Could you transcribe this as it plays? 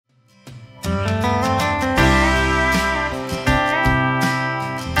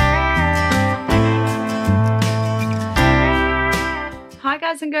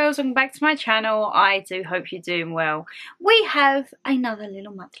girls, welcome back to my channel. I do hope you're doing well. We have another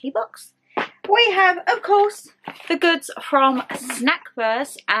little monthly box. We have, of course, the goods from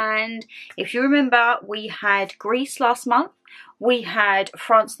Snackverse, and if you remember, we had Greece last month. We had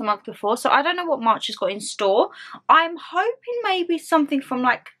France the month before, so I don't know what March has got in store. I'm hoping maybe something from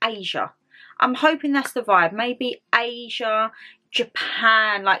like Asia. I'm hoping that's the vibe. Maybe Asia,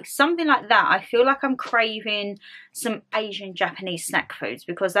 Japan, like something like that. I feel like I'm craving some Asian Japanese snack foods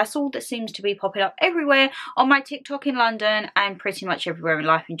because that's all that seems to be popping up everywhere on my TikTok in London and pretty much everywhere in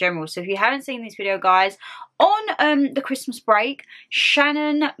life in general. So if you haven't seen this video, guys, on the Christmas break,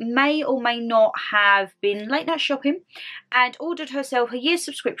 Shannon may or may not have been late night shopping and ordered herself a year's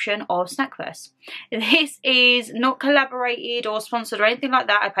subscription of Snackverse. This is not collaborated or sponsored or anything like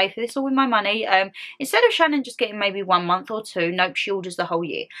that. I pay for this all with my money. Instead of Shannon just getting maybe 1 month or two, nope, she orders the whole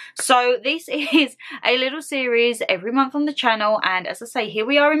year. So this is a little series every month on the channel, and as I say, here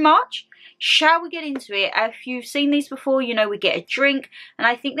we are in March. Shall we get into it? If you've seen these before, you know we get a drink, and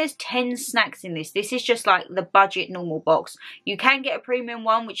I think there's 10 snacks in this. This is just like the budget normal box. You can get a premium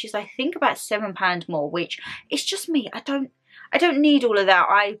one, which is I think about £7 more, which it's just me. I don't need all of that.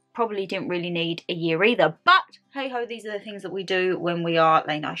 I probably didn't really need a year either, but hey ho, these are the things that we do when we are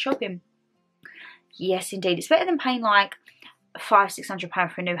late night shopping. Yes, indeed, it's better than paying like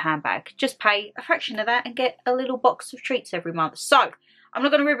 £500–600 for a new handbag. Just pay a fraction of that and get a little box of treats every month. So I'm not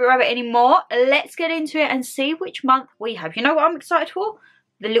going to ribbit rabbit anymore. Let's get into it and see which month we have. You know what I'm excited for?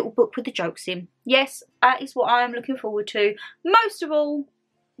 The little book with the jokes in. Yes, that is what I am looking forward to most of all.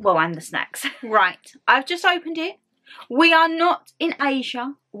 Well, and the snacks. Right, I've just opened it. We are not in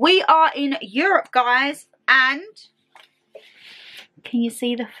Asia. We are in Europe, guys. And can you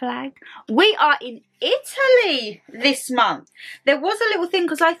see the flag? We are in Italy this month. There was a little thing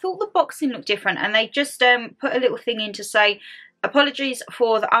because I thought the boxing looked different, and they just put a little thing in to say, apologies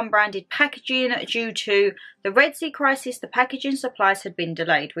for the unbranded packaging due to the Red Sea crisis. The packaging supplies had been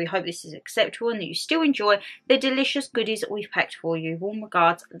delayed. We hope this is acceptable and that you still enjoy the delicious goodies that we've packed for you. Warm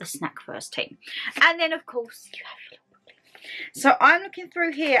regards, the Snackverse team. And then, of course, you have your little booklet. So I'm looking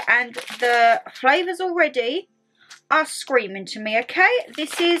through here, and the flavours already are screaming to me. Okay,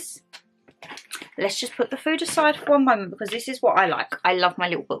 this is, let's just put the food aside for one moment because this is what I like. I love my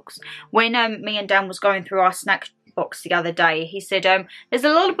little books. When me and Dan was going through our snack box the other day, he said there's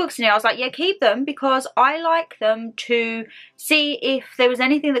a lot of books in here. I was like, yeah, keep them because I like them to see if there was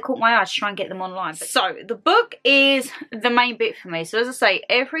anything that caught my eye to try and get them online. But so the book is the main bit for me. So as I say,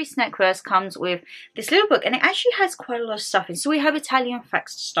 every Snackverse comes with this little book, and it actually has quite a lot of stuff in. So we have Italian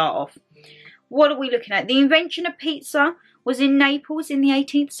facts to start off. What are we looking at? The invention of pizza was in Naples in the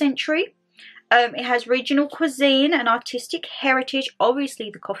 18th century. It has regional cuisine and artistic heritage, obviously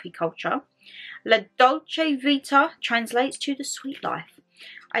the coffee culture. La Dolce Vita translates to the sweet life.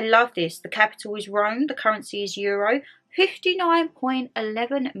 I love this. The capital is Rome. The currency is euro.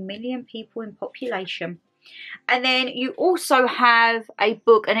 59.11 million people in population. And then you also have a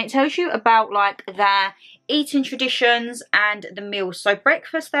book, and it tells you about like their eating traditions and the meals. So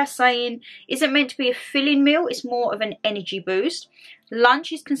breakfast, they're saying, isn't meant to be a filling meal. It's more of an energy boost.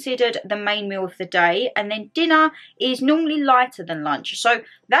 Lunch is considered the main meal of the day, and then dinner is normally lighter than lunch. So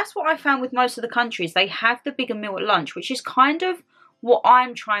that's what I found with most of the countries. They have the bigger meal at lunch, which is kind of what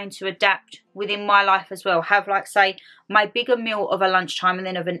I'm trying to adapt within my life as well. Have like, say, my bigger meal of a lunchtime, and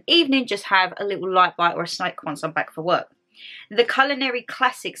then of an evening just have a little light bite or a snack once I'm back for work. The culinary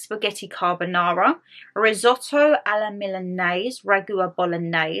classic spaghetti carbonara, risotto alla milanese, ragu a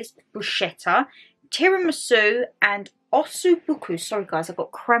bolognese, bruschetta, tiramisu, and ossobuco. Sorry guys, I've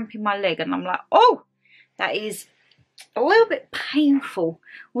got cramp in my leg and I'm like, oh, that is a little bit painful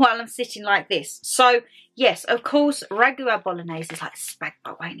while I'm sitting like this. So yes, of course, ragu a bolognese is like spag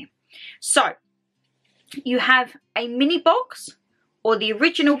bol, ain't it? So you have a mini box, or the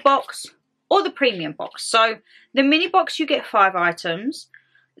original box, or the premium box. So the mini box, you get 5 items.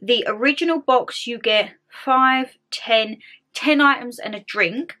 The original box, you get 5, 10 items and a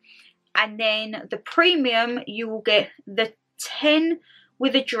drink. And then the premium, you will get the 10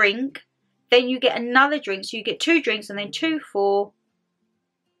 with a drink. Then you get another drink. So you get 2 drinks and then 2, 4.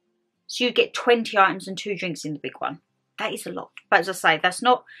 So you get 20 items and 2 drinks in the big one. That is a lot. But as I say, that's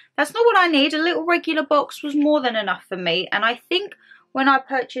not what I need. A little regular box was more than enough for me. And I think when I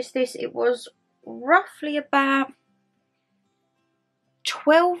purchased this, it was roughly about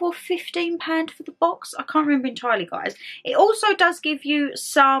 £12 or £15 for the box. I can't remember entirely, guys. It also does give you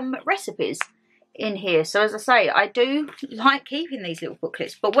some recipes in here. So as I say, I do like keeping these little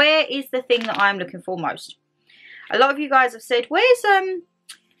booklets. But where is the thing that I'm looking for most? A lot of you guys have said, where's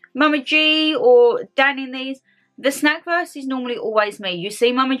Mama G or Dan in these? The Snackverse is normally always me. You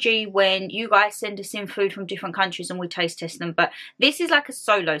see Mama G when you guys send us in food from different countries and we taste test them. But this is like a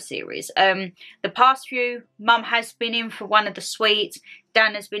solo series. The past few, Mum has been in for one of the sweets.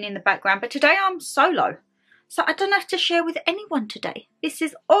 Dan has been in the background. But today I'm solo. So I don't have to share with anyone today. This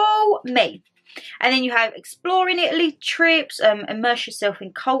is all me. And then you have exploring Italy trips, immerse yourself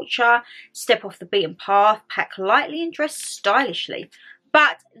in culture, step off the beaten path, pack lightly and dress stylishly.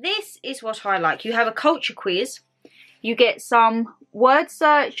 But this is what I like. You have a culture quiz. You get some word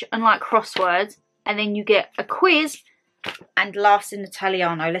search and like crosswords. And then you get a quiz and laughs in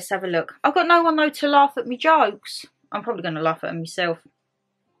Italiano. Let's have a look. I've got no one though to laugh at me jokes. I'm probably going to laugh at them myself.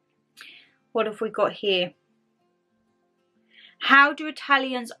 What have we got here? How do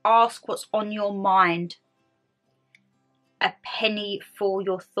Italians ask what's on your mind? A penny for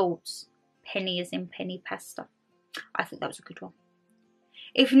your thoughts. Penny as in penny pasta. I think that was a good one.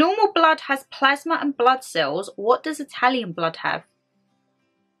 If normal blood has plasma and blood cells, what does Italian blood have?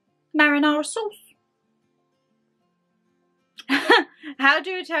 Marinara sauce. How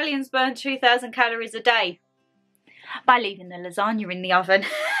do Italians burn 2,000 calories a day? By leaving the lasagna in the oven.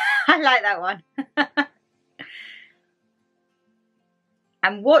 I like that one.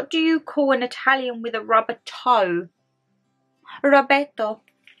 And what do you call an Italian with a rubber toe? Robetto.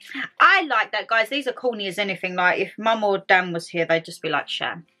 I like that, guys. These are corny as anything. Like, if Mum or Dan was here, they'd just be like,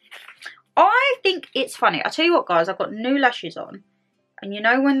 Shan. I think it's funny. I'll tell you what, guys. I've got new lashes on. And you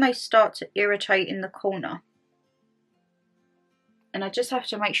know when they start to irritate in the corner? And I just have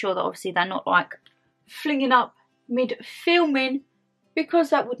to make sure that, obviously, they're not, like, flinging up mid-filming. Because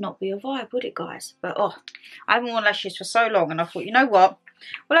that would not be a vibe, would it, guys? But, oh, I haven't worn lashes for so long. And I thought, you know what?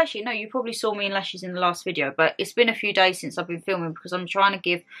 Well, actually, no, you probably saw me in lashes in the last video, but it's been a few days since I've been filming because I'm trying to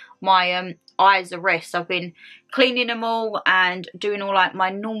give my eyes a rest. I've been cleaning them all and doing all like my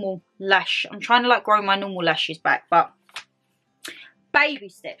normal lash. I'm trying to like grow my normal lashes back, but baby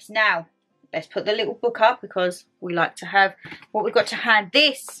steps. Now, let's put the little book up because we like to have what we've got to hand.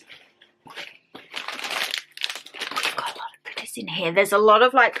 This. In here there's a lot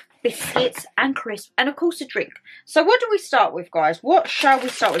of like biscuits and crisps and of course a drink. So what do we start with, guys? What shall we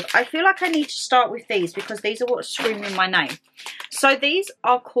start with? I feel like I need to start with these because these are what's screaming my name. So these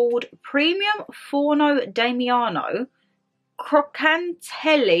are called Premium Forno Damiano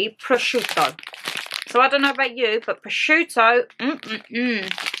Crocantelli Prosciutto. So I don't know about you, but prosciutto,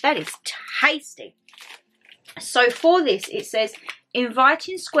 that is tasty. So for this it says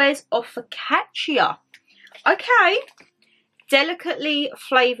inviting squares of focaccia. Okay. Delicately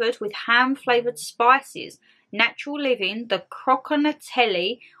flavoured with ham-flavoured spices. Natural living, the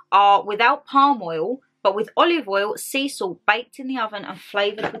crocantelli are without palm oil, but with olive oil, sea salt, baked in the oven and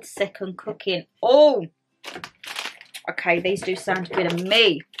flavoured with second cooking. Oh! Okay, these do sound good to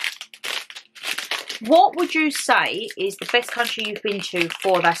me. What would you say is the best country you've been to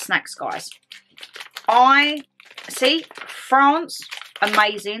for their snacks, guys? I see France,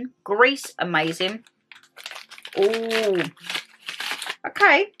 amazing. Greece, amazing. Oh,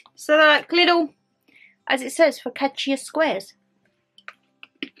 okay. So they're like little, as it says, focaccia squares.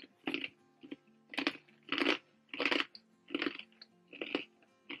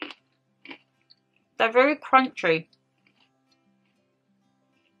 They're very crunchy,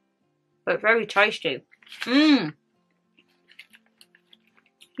 but very tasty. You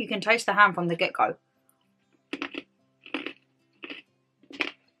can taste the ham from the get-go.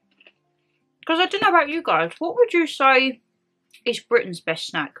 Because I don't know about you guys, what would you say is Britain's best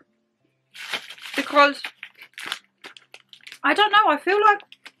snack? Because, I don't know, I feel like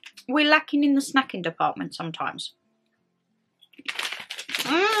we're lacking in the snacking department sometimes.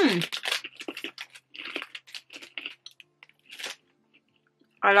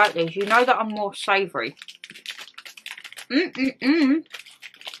 I like these. You know that I'm more savoury. I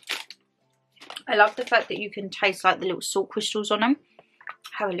love the fact that you can taste like the little salt crystals on them.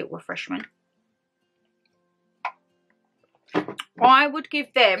 Have a little refreshment. I would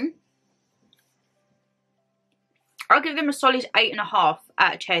give them, I'll give them a solid 8.5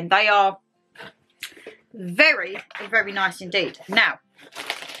 out of 10. They are very, very nice indeed. Now,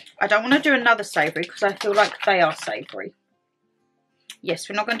 I don't want to do another savoury because I feel like they are savoury. Yes,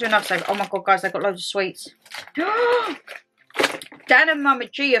 we're not going to do another savoury. Oh my god, guys, they've got loads of sweets. Dan and Mama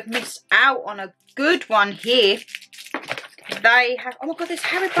G have missed out on a good one here. They have, oh my god, there's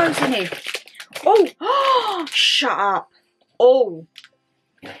Haribos in here. Oh, shut up. Oh,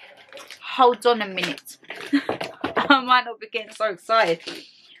 hold on a minute. I might not be getting so excited.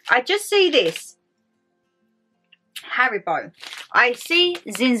 I just see this Haribo. I see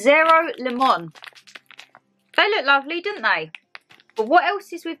Zinzero Lemon. They look lovely, didn't they? But what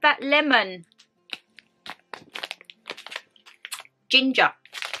else is with that lemon? ginger.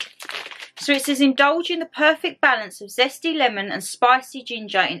 So it says, indulge in the perfect balance of zesty lemon and spicy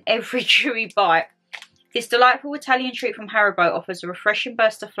ginger in every chewy bite. This delightful Italian treat from Haribo offers a refreshing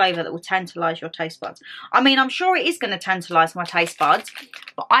burst of flavour that will tantalise your taste buds. I mean, I'm sure it is going to tantalise my taste buds,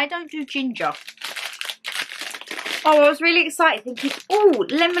 but I don't do ginger. Oh, I was really excited thinking, oh,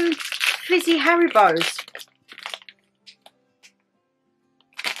 lemon fizzy Haribos.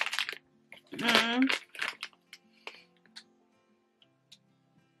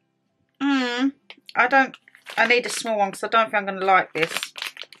 I need a small one because I don't think I'm going to like this.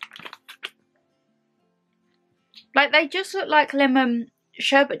 Like, they just look like lemon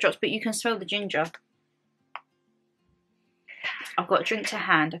sherbet drops, but you can smell the ginger. I've got a drink to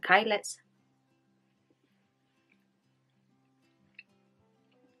hand, okay? Let's...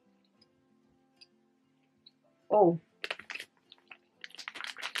 Oh.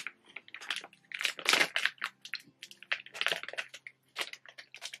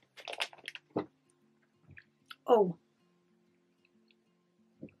 Oh.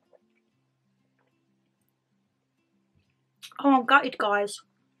 Oh, I'm gutted, guys.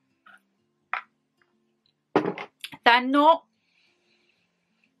 They're not...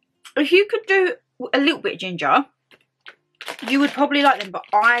 If you could do a little bit of ginger, you would probably like them, but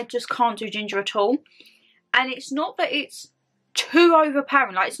I just can't do ginger at all. And it's not that it's too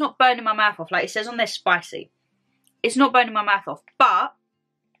overpowering. Like, it's not burning my mouth off. Like, it says on there spicy. It's not burning my mouth off. But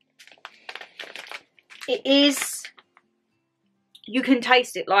it is... You can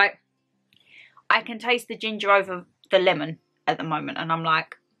taste it. Like, I can taste the ginger over the lemon at the moment, and I'm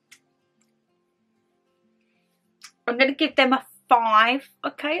like, I'm going to give them a 5,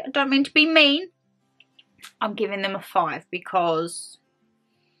 okay? I don't mean to be mean. I'm giving them a 5 because,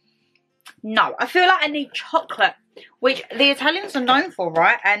 no, I feel like I need chocolate, which the Italians are known for,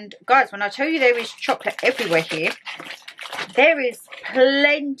 right? And guys, when I tell you there is chocolate everywhere here, there is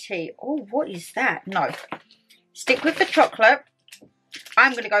plenty. Oh, what is that? No. Stick with the chocolate.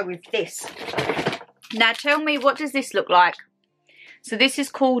 I'm going to go with this. Now tell me, what does this look like? So this is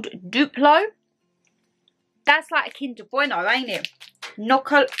called Duplo. That's like a Kinder Bueno, ain't it?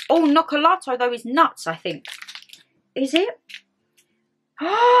 Noccolato though is nuts, I think. Is it?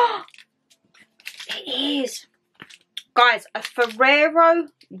 Oh, it is. Guys, a Ferrero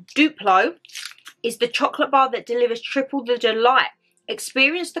Duplo is the chocolate bar that delivers triple the delight.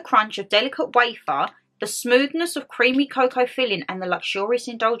 Experience the crunch of delicate wafer, the smoothness of creamy cocoa filling, and the luxurious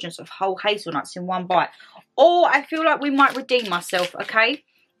indulgence of whole hazelnuts in one bite. Oh, I feel like we might redeem ourselves, okay?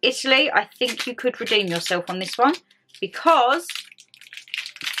 Italy, I think you could redeem yourself on this one, because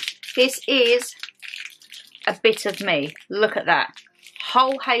this is a bit of me. Look at that.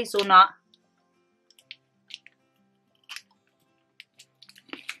 Whole hazelnut.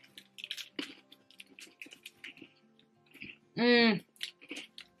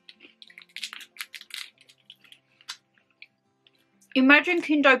 Imagine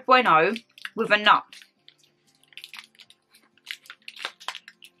Kinder Bueno with a nut.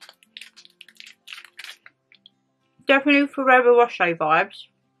 Definitely Ferrero Rocher vibes.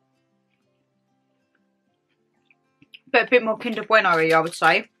 But a bit more Kinder Bueno-y, I would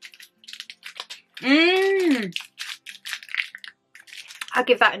say. I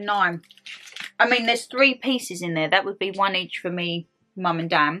give that a 9. I mean, there's 3 pieces in there. That would be 1 each for me, Mum and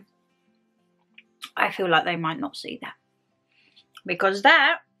Dan. I feel like they might not see that. Because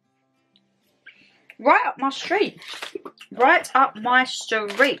that, right up my street. Right up my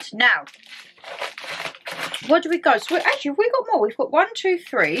street. Now, what do we go? So actually, we got more. We've got 1, 2,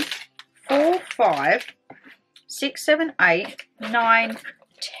 3, 4, 5, 6, 7, 8, 9,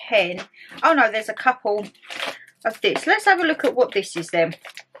 10. Oh no, there's a couple of this. Let's have a look at what this is then.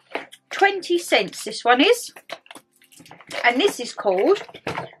 20 cents this one is. And this is called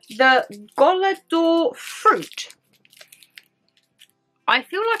the Golador Fruit. I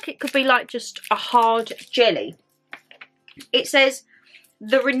feel like it could be like just a hard jelly. It says,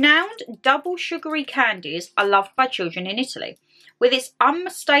 the renowned double sugary candies are loved by children in Italy. With its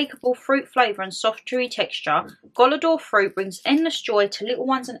unmistakable fruit flavour and soft chewy texture, Golador Fruit brings endless joy to little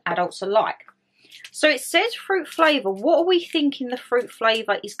ones and adults alike. So it says fruit flavour. What are we thinking the fruit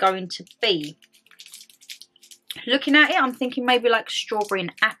flavour is going to be? Looking at it, I'm thinking maybe like strawberry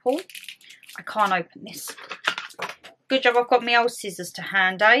and apple. I can't open this. Good job I've got my old scissors to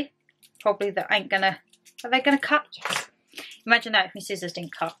hand, eh? Probably that ain't gonna... Are they gonna cut? Yes. Imagine that if my scissors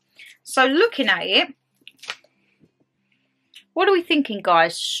didn't cut. So looking at it, what are we thinking,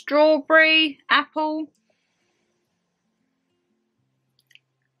 guys? Strawberry, apple.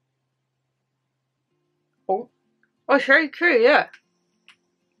 Oh, it's very true, yeah.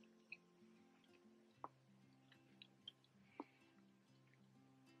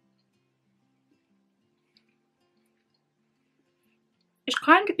 It's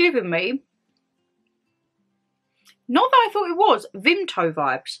kind of giving me, not that I thought it was, Vimto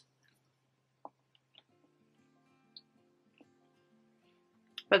vibes.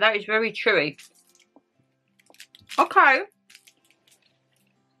 But that is very chewy. Okay.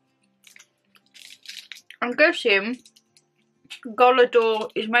 I'm guessing Golador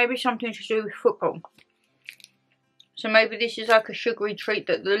is maybe something to do with football. So maybe this is like a sugary treat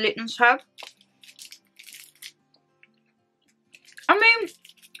that the Littons have. I mean,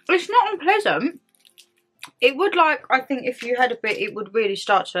 it's not unpleasant. It would, like, I think if you had a bit, it would really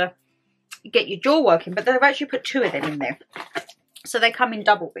start to get your jaw working. But they've actually put 2 of them in there. So they come in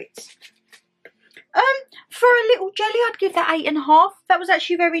double bits. For a little jelly, I'd give that 8.5. That was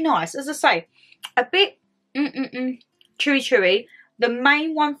actually very nice. As I say, a bit chewy. The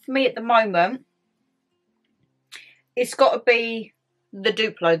main one for me at the moment, it's got to be the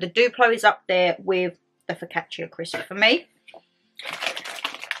Duplo. The Duplo is up there with the focaccia crisp for me.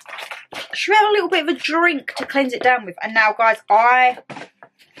 Should we have a little bit of a drink to cleanse it down with? And now, guys, I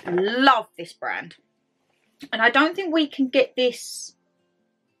love this brand. And I don't think we can get this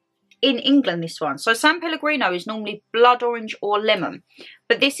in England, this one. So San Pellegrino is normally blood orange or lemon.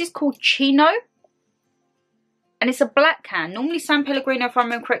 But this is called Chino. And it's a black can. Normally San Pellegrino, if I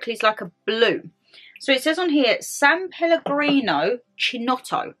remember correctly, is like a blue. So it says on here, San Pellegrino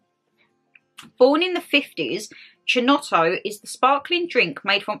Chinotto. Born in the 50s, Chinotto is the sparkling drink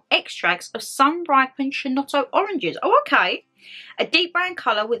made from extracts of sun-ripened Chinotto oranges. Oh, okay. A deep brown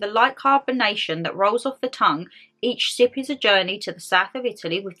colour with a light carbonation that rolls off the tongue. Each sip is a journey to the south of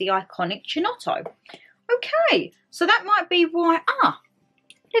Italy with the iconic Chinotto. Okay, so that might be why... Ah,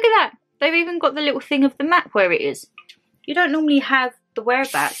 look at that. They've even got the little thing of the map where it is. You don't normally have the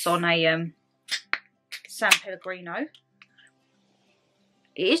whereabouts on a San Pellegrino.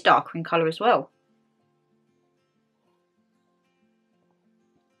 It is darker in colour as well.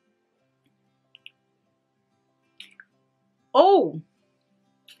 Oh,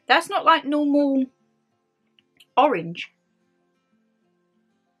 that's not like normal orange.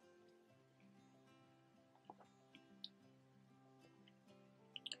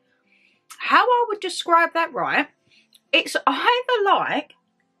 How I would describe that, right? It's either like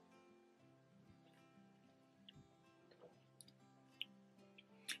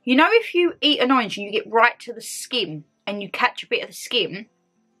you know, if you eat an orange and you get right to the skin and you catch a bit of the skin,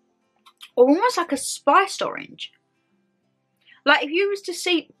 or almost like a spiced orange. Like if you was to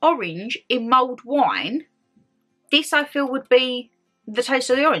see orange in mulled wine, this I feel would be the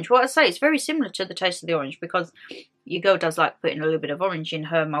taste of the orange. What I say, it's very similar to the taste of the orange because your girl does like putting a little bit of orange in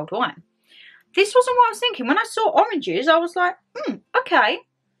her mulled wine. This wasn't what I was thinking. When I saw oranges, I was like, okay.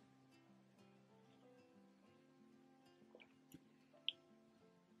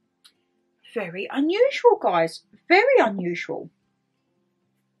 Very unusual, guys. Very unusual.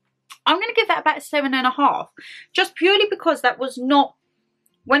 I'm going to give that about a 7.5. Just purely because that was not...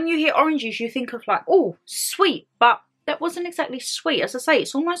 When you hear oranges, you think of like, oh, sweet. But that wasn't exactly sweet. As I say,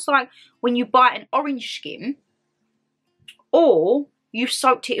 it's almost like when you bite an orange skin or you've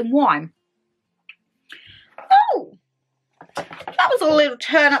soaked it in wine. Oh, that was a little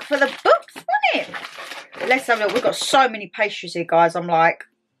turn up for the books, wasn't it? Let's have a look. We've got so many pastries here, guys. I'm like,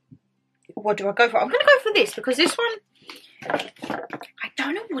 what do I go for? I'm going to go for this because this one, I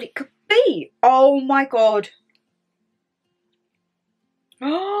don't know what it could be. Oh my God.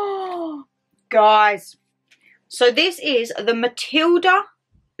 Oh, guys. So this is the Matilda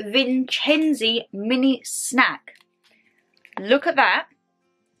Vincenzi mini snack. Look at that.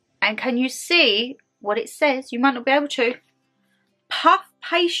 And can you see what it says? You might not be able to. Puff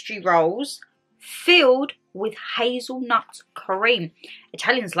pastry rolls filled with hazelnut cream.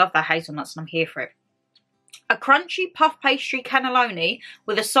 Italians love their hazelnuts and I'm here for it. A crunchy puff pastry cannelloni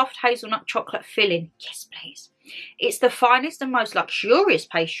with a soft hazelnut chocolate filling. Yes, please. It's the finest and most luxurious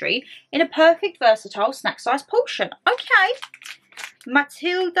pastry in a perfect versatile snack size portion. Okay.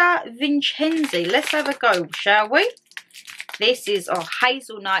 Matilda Vincenzi. Let's have a go, shall we? This is, oh,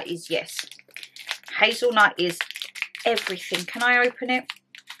 hazelnut is, yes. Hazelnut is everything. Can I open it?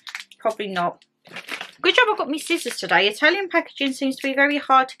 Probably not. Good job I've got my scissors today. Italian packaging seems to be very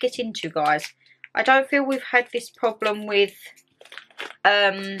hard to get into, guys. I don't feel we've had this problem with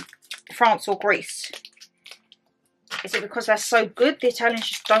France or Greece. Is it because they're so good the Italians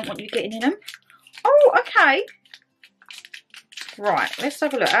just don't want you getting in them? Oh, okay. Right, let's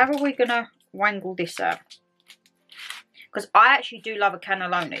have a look. How are we going to wangle this out? Because I actually do love a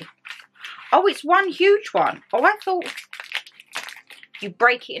cannelloni. Oh, it's one huge one. Oh, I thought you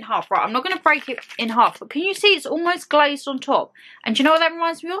break it in half. Right, I'm not going to break it in half. But can you see it's almost glazed on top? And do you know what that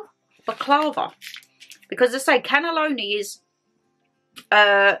reminds me of? Baklava. Because as I say, cannelloni is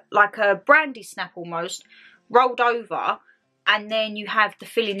like a brandy snap almost, rolled over, and then you have the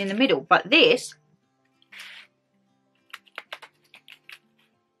filling in the middle. But this,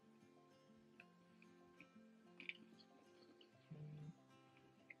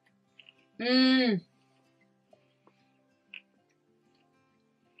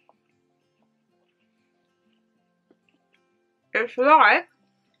 it's like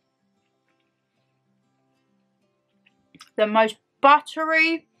the most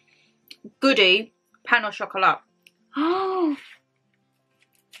buttery, goody pain au chocolat. Oh.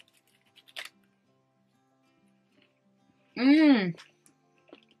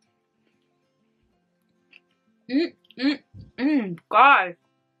 Guys.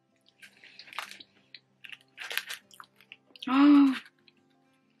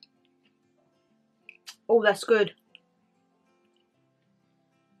 Oh, that's good.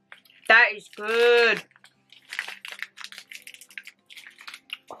 That is good.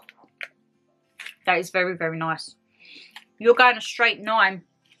 That is very, very nice. You're going a straight 9.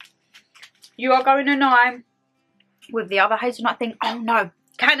 You are going a 9 with the other hazelnut thing. Oh no.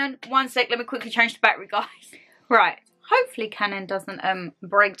 Canon, one sec. Let me quickly change the battery, guys. Right. Hopefully Canon doesn't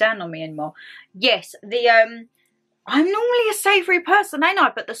break down on me anymore. Yes, the I'm normally a savoury person, ain't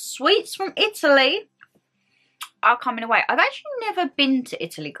I? But the sweets from Italy are coming away. I've actually never been to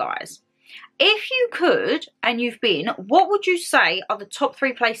Italy, guys. If you could, and you've been, what would you say are the top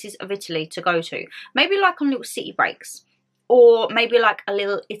 3 places of Italy to go to? Maybe like on little city breaks, or maybe like a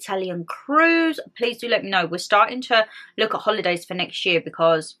little Italian cruise. Please do let me know. We're starting to look at holidays for next year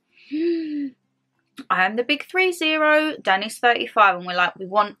because I am the big 30, Danny's 35, and we're like, we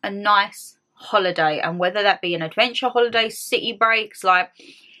want a nice holiday. And whether that be an adventure holiday, city breaks, like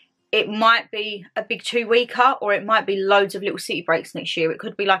it might be a big 2-weeker, or it might be loads of little city breaks next year. It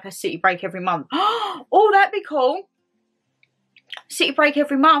could be like a city break every month. Oh, that'd be cool. City break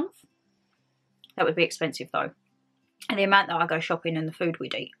every month. That would be expensive though. And the amount that I go shopping and the food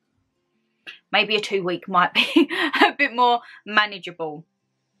we'd eat. Maybe a 2-week might be a bit more manageable.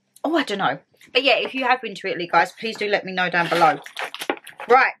 Oh, I don't know. But yeah, if you have been to Italy, guys, please do let me know down below.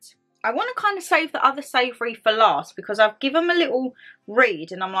 Right. I want to kind of save the other savoury for last because I've given them a little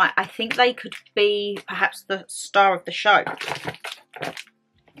read and I'm like, I think they could be perhaps the star of the show.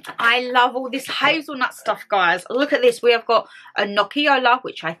 I love all this hazelnut stuff, guys. Look at this. We have got a nocciola,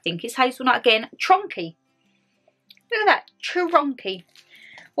 which I think is hazelnut again. Tronchi. Look at that. Tronchi.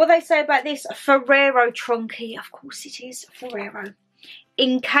 What do they say about this? Ferrero Tronchi. Of course it is Ferrero.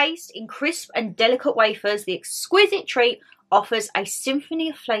 Encased in crisp and delicate wafers, the exquisite treat offers a symphony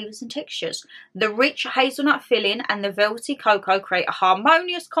of flavours and textures. The rich hazelnut filling and the velvety cocoa create a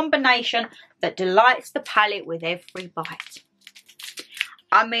harmonious combination that delights the palate with every bite.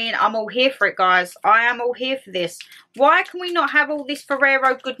 I mean, I'm all here for it, guys. I am all here for this. Why can we not have all this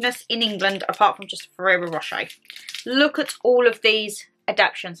Ferrero goodness in England apart from just Ferrero Rocher? Look at all of these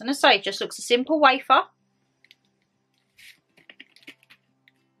adaptations. And I say, it just looks a simple wafer.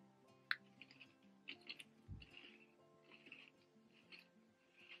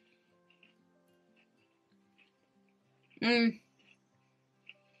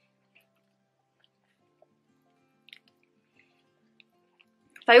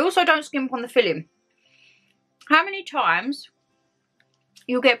 They also don't skimp on the filling. How many times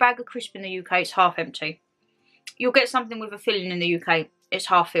you'll get a bag of crisp in the UK, it's half empty. You'll get something with a filling in the UK, it's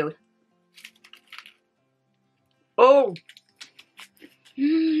half filled. Oh.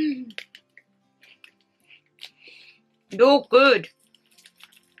 You're good.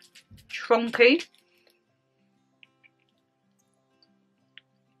 Tronchi.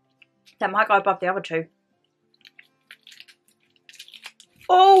 That might go above the other 2.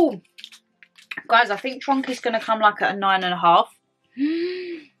 Oh, guys, I think Tronchi's going to come like at a 9.5.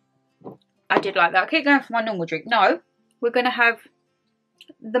 I did like that. I keep going for my normal drink. No, we're going to have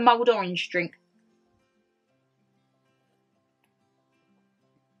the mulled orange drink.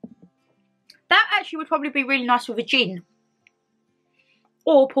 That actually would probably be really nice with a gin.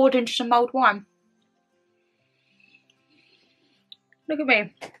 Or poured into some mulled wine. Look at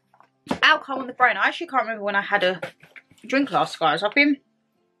me. Alcohol on the brain. I actually can't remember when I had a drink last, guys. I've been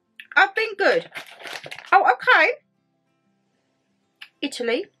good. Oh, okay.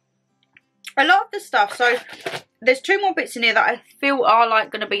 Italy. A lot of the stuff. So there's 2 more bits in here that I feel are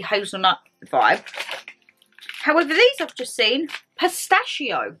like going to be hazelnut vibe. However, these I've just seen.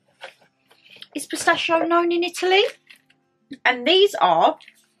 Pistachio. Is pistachio known in Italy? And these are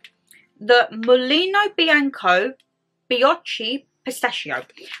the Mulino Bianco Biocchi Pistachio,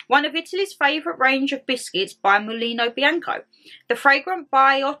 one of Italy's favourite range of biscuits by Mulino Bianco. The fragrant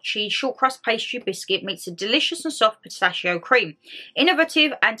Baiocchi short crust pastry biscuit meets a delicious and soft pistachio cream.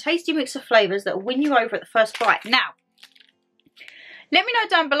 Innovative and tasty mix of flavours that will win you over at the first bite. Now, let me know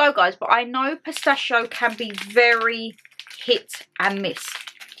down below, guys, but I know pistachio can be very hit and miss.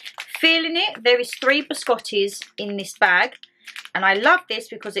 Feeling it, there is 3 biscottis in this bag, and I love this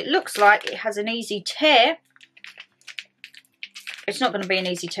because it looks like it has an easy tear. It's not going to be an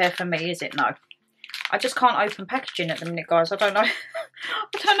easy tear for me, is it? No. I just can't open packaging at the minute, guys. I don't know.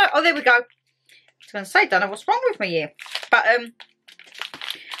 I don't know. Oh, there we go. I was going to say, don't know what's wrong with me here. But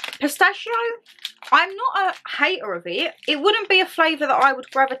pistachio, I'm not a hater of it. It wouldn't be a flavour that I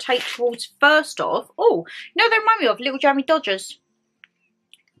would gravitate towards first off. Oh, you know, they remind me of Little Jammy Dodgers.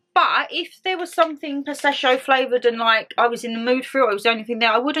 But if there was something pistachio flavoured and like I was in the mood for it, or it was the only thing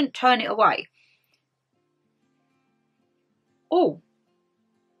there, I wouldn't turn it away. Oh.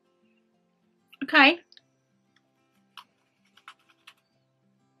 Okay.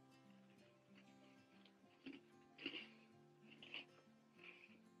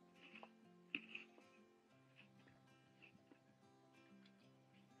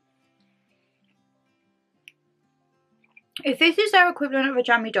 If this is their equivalent of a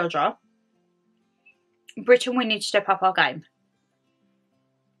Jammy Dodger, Britain, we need to step up our game.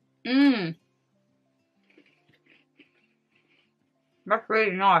 Mmm. That's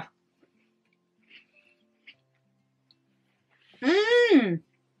really nice. Mmm.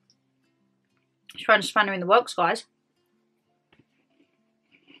 Trying to spanner in the works, guys.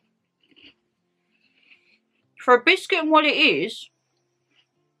 For a biscuit and what it is,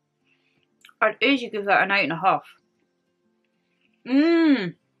 I'd easily give that an 8.5.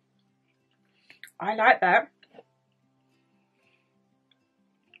 Mmm. I like that.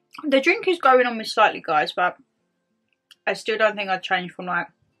 The drink is going on me slightly, guys, but I still don't think I'd change from like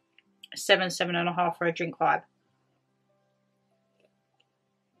 7, 7.5 for a drink vibe.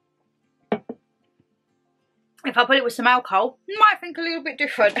 If I put it with some alcohol, might think a little bit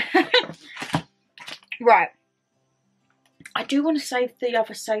different. Right. I do want to save the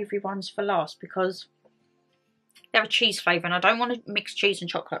other savoury ones for last because they have a cheese flavour and I don't want to mix cheese and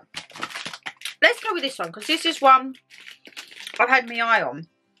chocolate. Let's go with this one because this is one I've had my eye on.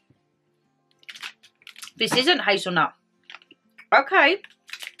 This isn't hazelnut. Okay.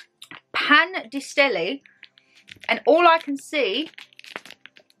 Pan di Stelle. And all I can see,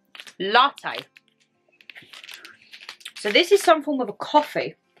 latte. So this is some form of a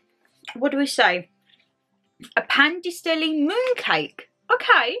coffee. What do we say? A pan di Stelle mooncake.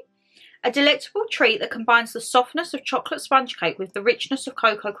 Okay. A delectable treat that combines the softness of chocolate sponge cake with the richness of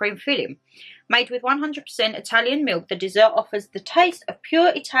cocoa cream filling. Made with 100% Italian milk, the dessert offers the taste of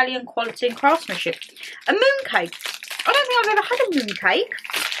pure Italian quality and craftsmanship. A mooncake. I don't think I've ever had a mooncake.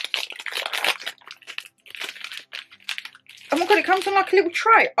 Oh my god, it comes on like a little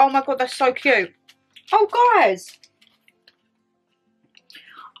tray. Oh my god, that's so cute. Oh guys.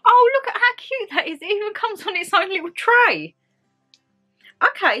 Oh, look at how cute that is. It even comes on its own little tray.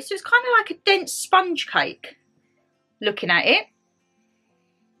 Okay, so it's kind of like a dense sponge cake. Looking at it.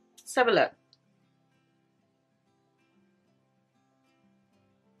 Let's have a look.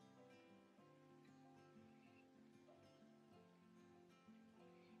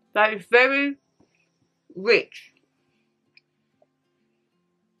 That is very rich.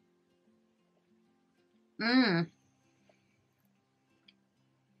 Mmm.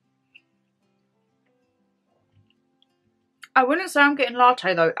 I wouldn't say I'm getting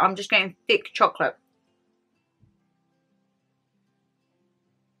latte though, I'm just getting thick chocolate.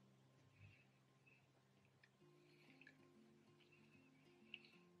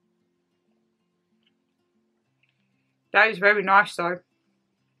 That is very nice though.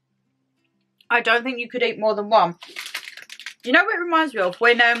 I don't think you could eat more than one. You know what it reminds me of?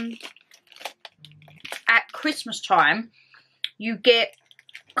 When at Christmas time, you get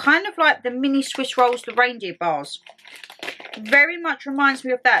kind of like the mini Swiss rolls, the reindeer bars. Very much reminds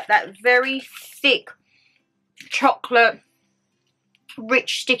me of that. That very thick chocolate,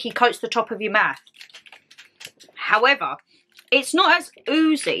 rich, sticky coats the top of your mouth. However, it's not as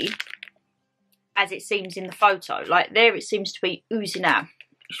oozy as it seems in the photo. Like there it seems to be oozing out.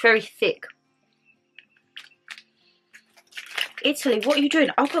 It's very thick. Italy, what are you doing?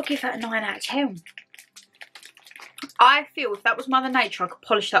 I've got to give that a 9 out of 10. I feel if that was Mother Nature, I could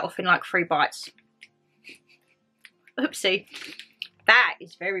polish that off in like 3 bites. Oopsie. That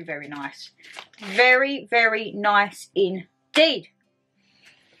is very, very nice. Very, very nice indeed.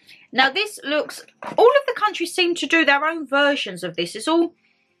 Now this looks, all of the countries seem to do their own versions of this. It's all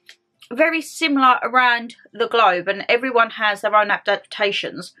very similar around the globe, and everyone has their own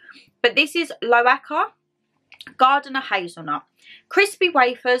adaptations. But this is Loacker Gardener Hazelnut. Crispy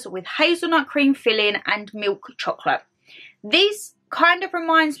wafers with hazelnut cream filling and milk chocolate. This kind of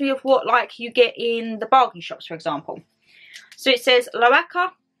reminds me of what like you get in the bargain shops, for example. So it says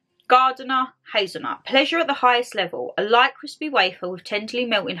Loacker Gardener Hazelnut. Pleasure at the highest level. A light crispy wafer with tenderly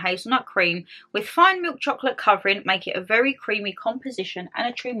melting hazelnut cream with fine milk chocolate covering make it a very creamy composition and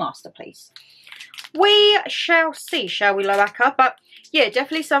a true masterpiece. We shall see, shall we, Loacker? But yeah,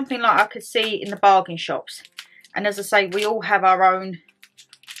 definitely something like I could see in the bargain shops. And as I say, we all have our own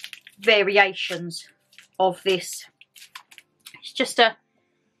variations of this. It's just a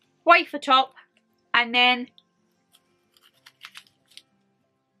wafer top, and then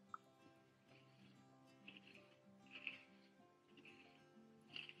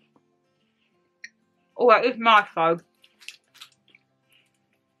oh, that is nice though. A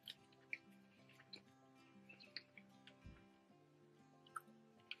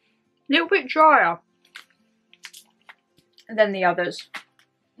little bit drier than the others.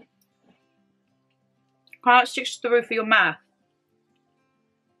 Kind of sticks to the roof of your mouth.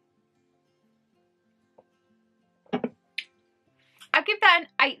 I give that an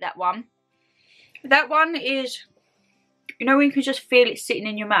 8, that one. That one is, you know, when you can just feel it sitting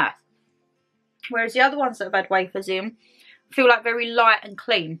in your mouth. Whereas the other ones that have had wafers in feel like very light and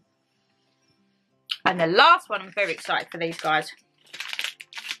clean. And the last one, I'm very excited for these guys.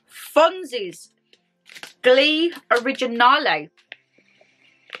 Fonzie's Glee Originale.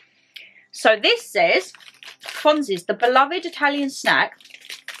 So this says, Fonzie's, the beloved Italian snack,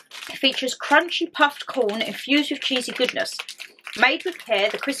 features crunchy puffed corn infused with cheesy goodness. Made with care,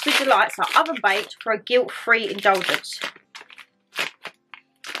 the crispy delights are oven baked for a guilt-free indulgence.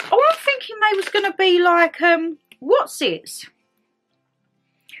 Oh, I'm thinking they was going to be like, what's it?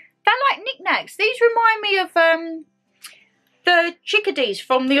 They're like knickknacks. These remind me of the chickadees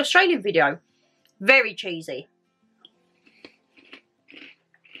from the Australian video. Very cheesy.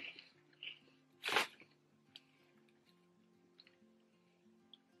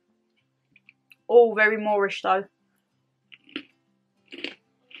 All very Moorish though.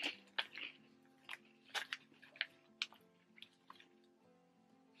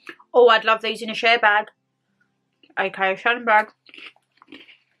 Oh, I'd love these in a share bag. Okay, a Shannon bag.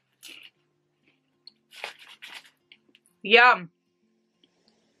 Yum.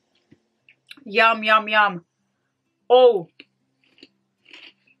 Yum, yum, yum. Oh.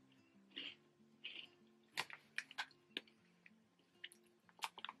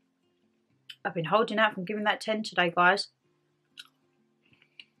 I've been holding out from giving that 10 today, guys.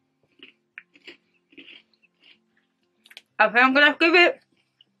 I think I'm going to give it.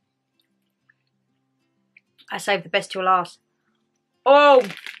 I saved the best till last. Oh.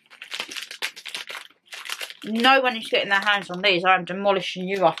 No one is getting their hands on these. I'm demolishing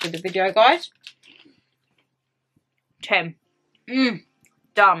you after the video, guys. 10.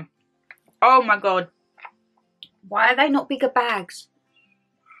 Done. Oh my god. Why are they not bigger bags?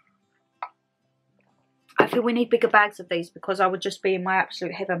 I feel we need bigger bags of these because I would just be in my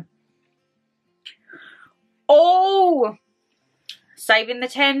absolute heaven. Oh! Saving the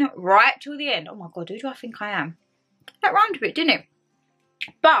 10 right till the end. Oh my god, who do I think I am? That rhymed a bit, didn't it?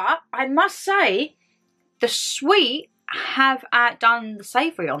 But I must say, the sweet have outdone the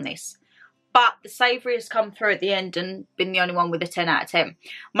savoury on this. But the savoury has come through at the end and been the only one with a 10 out of 10.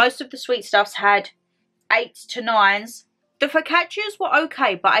 Most of the sweet stuffs had 8s to 9s. The focaccias were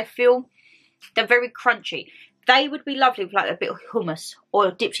okay, but I feel they're very crunchy. They would be lovely with like a bit of hummus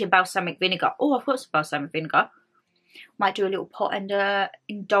or dipped in balsamic vinegar. Oh, I've got some balsamic vinegar. Might do a little pot and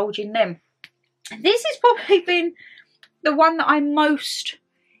indulge in them. This has probably been the one that I'm most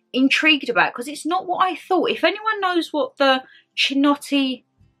intrigued about because it's not what I thought. If anyone knows what the Chinotti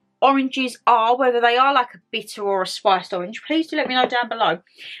oranges are, whether they are like a bitter or a spiced orange, please do let me know down below.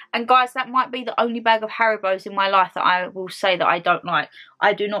 And guys, that might be the only bag of Haribos in my life that I will say that I don't like.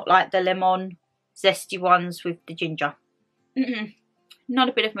 I do not like the lemon zesty ones with the ginger. Not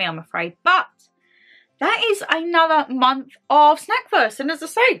a bit of me, I'm afraid. But that is another month of Snackverse, and as I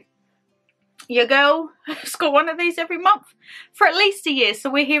say, your girl has got one of these every month for at least a year. So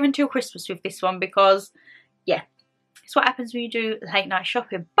we're here until Christmas with this one because, yeah, it's what happens when you do late night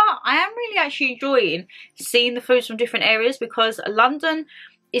shopping. But I am really actually enjoying seeing the foods from different areas because London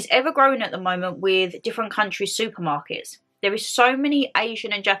is ever growing at the moment with different countries' supermarkets. There is so many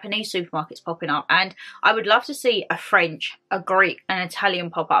Asian and Japanese supermarkets popping up, and I would love to see a French, a Greek, an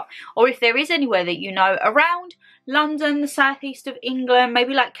Italian pop up. Or if there is anywhere that you know around London, the southeast of England,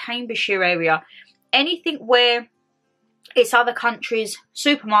 maybe like Cambridgeshire area, anything where it's other countries'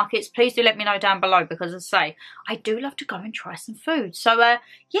 supermarkets, please do let me know down below, because as I say, I do love to go and try some food. So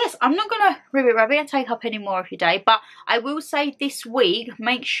yes, I'm not going to ribbit and take up any more of your day, but I will say this week,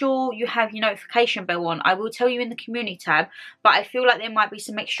 make sure you have your notification bell on. I will tell you in the community tab, but I feel like there might be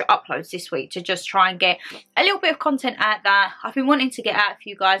some extra uploads this week to just try and get a little bit of content out that I've been wanting to get out for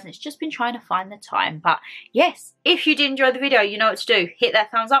you guys, and it's just been trying to find the time. But yes, if you did enjoy the video, you know what to do. Hit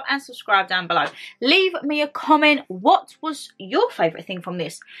that thumbs up and subscribe down below. Leave me a comment. What was your favourite thing from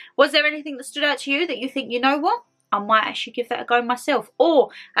this? Was there anything that stood out to you that you think, you know what, I might actually give that a go myself? Or,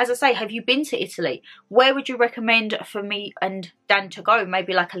 as I say, have you been to Italy? Where would you recommend for me and Dan to go?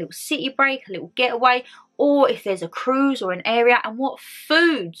 Maybe like a little city break, a little getaway, or if there's a cruise or an area. And what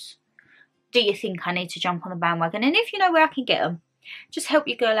foods do you think I need to jump on the bandwagon? And if you know where I can get them, just help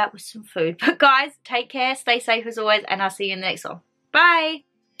your girl out with some food. But guys, take care, stay safe as always, and I'll see you in the next one. Bye!